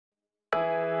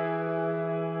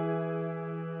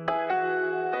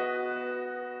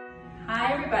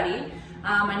everybody.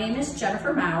 My name is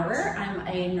Jennifer Maurer. I'm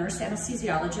a nurse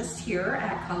anesthesiologist here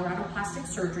at Colorado Plastic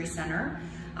Surgery Center.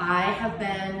 I have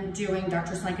been doing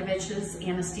Dr. Slankovich's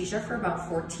anesthesia for about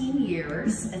 14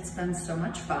 years. It's been so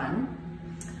much fun.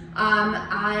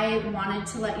 I wanted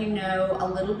to let you know a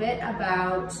little bit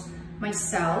about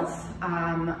myself.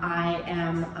 I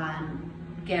am,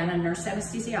 again, a nurse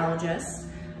anesthesiologist.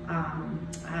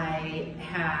 I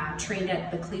have trained at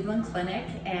the Cleveland Clinic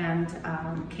and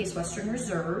Case Western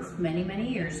Reserve many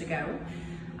years ago.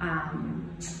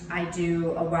 I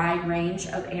do a wide range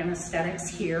of anesthetics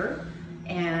here,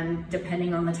 and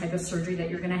depending on the type of surgery that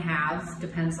you're gonna have,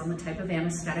 depends on the type of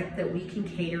anesthetic that we can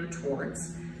cater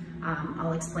towards.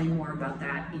 I'll explain more about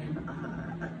that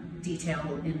in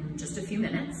detail in just a few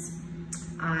minutes.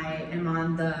 I am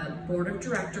on the board of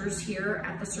directors here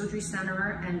at the surgery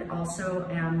center and also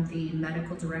am the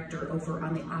medical director over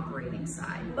on the operating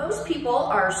side. Most people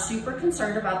are super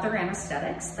concerned about their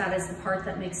anesthetics. That is the part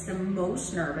that makes them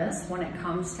most nervous when it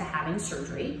comes to having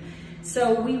surgery.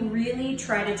 So we really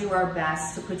try to do our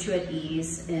best to put you at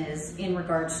ease in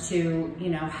regards to,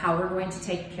 how we're going to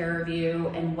take care of you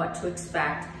and what to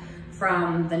expect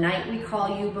from the night we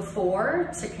call you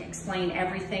before to explain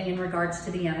everything in regards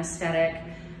to the anesthetic,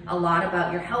 a lot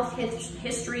about your health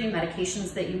history,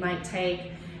 medications that you might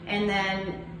take, and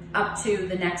then up to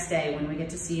the next day when we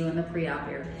get to see you in the pre-op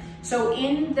area. So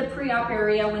in the pre-op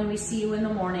area, when we see you in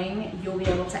the morning, you'll be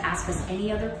able to ask us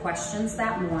any other questions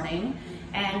that morning,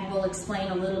 and we'll explain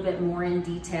a little bit more in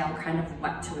detail kind of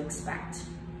what to expect.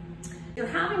 If you're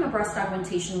having a breast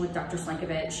augmentation with Dr.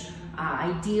 Slankovich,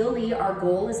 ideally, our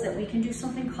goal is that we can do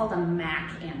something called a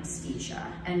MAC anesthesia,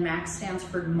 and MAC stands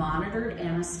for monitored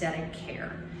anesthetic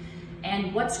care.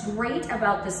 And what's great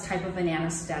about this type of an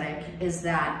anesthetic is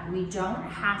that we don't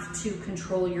have to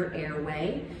control your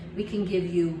airway. We can give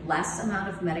you less amount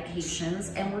of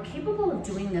medications, and we're capable of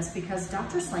doing this because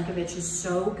Dr. Slankovich is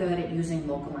so good at using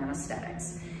local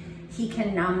anesthetics. He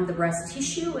can numb the breast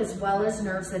tissue as well as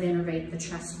nerves that innervate the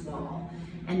chest wall.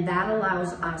 And that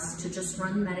allows us to just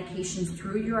run medications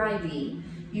through your IV.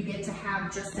 You get to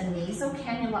have just a nasal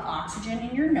cannula oxygen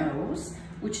in your nose,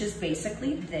 which is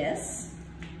basically this.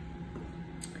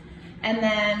 And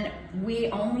then we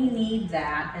only need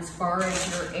that as far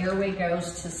as your airway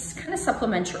goes to kind of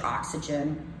supplement your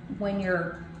oxygen. When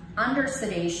you're under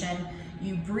sedation,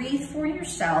 you breathe for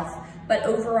yourself, but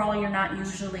overall you're not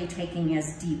usually taking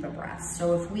as deep a breath.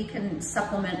 So if we can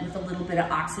supplement with a little bit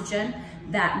of oxygen,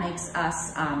 that makes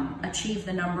us achieve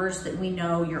the numbers that we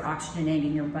know you're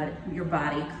oxygenating your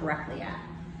body correctly at.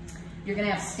 You're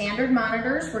gonna have standard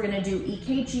monitors. We're gonna do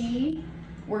EKG.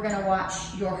 We're gonna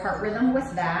watch your heart rhythm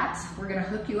with that. We're gonna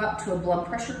hook you up to a blood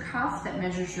pressure cuff that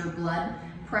measures your blood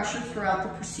pressure throughout the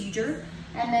procedure.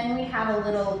 And then we have a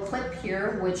little clip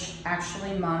here which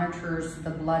actually monitors the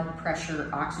blood pressure,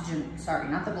 oxygen, sorry,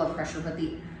 not the blood pressure, but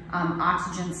the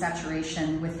oxygen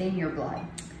saturation within your blood.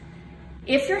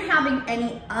 If you're having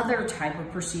any other type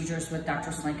of procedures with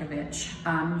Dr. Slankovich,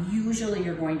 usually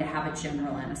you're going to have a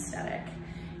general anesthetic.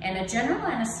 And a general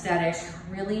anesthetic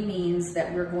really means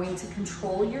that we're going to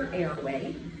control your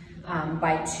airway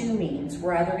by two means.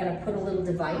 We're either gonna put a little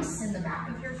device in the back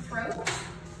of your throat,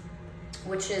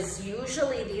 which is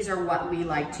usually, these are what we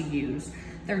like to use.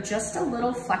 They're just a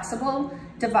little flexible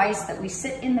device that we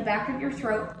sit in the back of your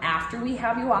throat after we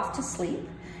have you off to sleep.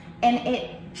 And it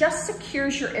just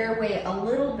secures your airway a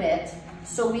little bit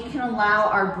so we can allow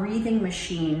our breathing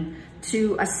machine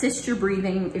to assist your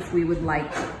breathing if we would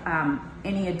like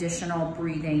any additional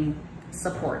breathing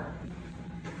support.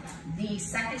 The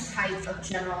second type of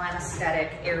general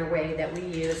anesthetic airway that we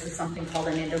use is something called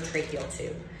an endotracheal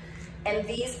tube. And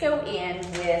these go in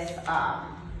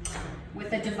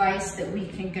with a device that we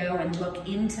can go and look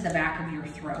into the back of your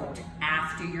throat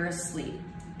after you're asleep.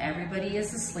 Everybody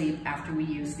is asleep after we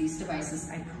use these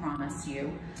devices, I promise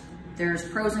you. There's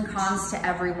pros and cons to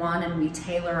everyone, and we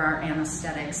tailor our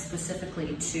anesthetics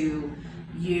specifically to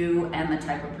you and the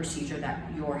type of procedure that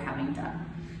you're having done.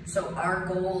 So our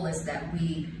goal is that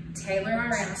we tailor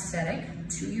our anesthetic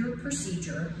to your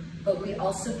procedure, but we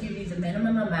also give you the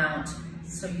minimum amount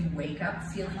so you wake up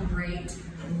feeling great,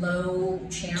 low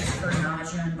chance for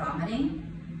nausea and vomiting,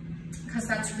 because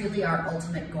that's really our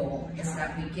ultimate goal, is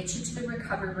that we get you to the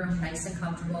recovery room nice and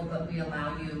comfortable, but we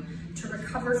allow you to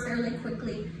recover fairly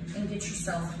quickly and get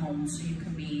yourself home so you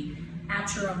can be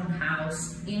at your own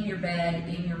house, in your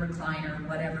bed, in your recliner,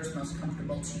 whatever's most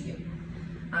comfortable to you.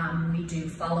 We do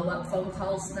follow-up phone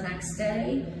calls the next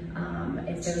day.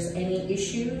 If there's any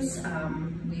issues,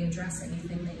 we address anything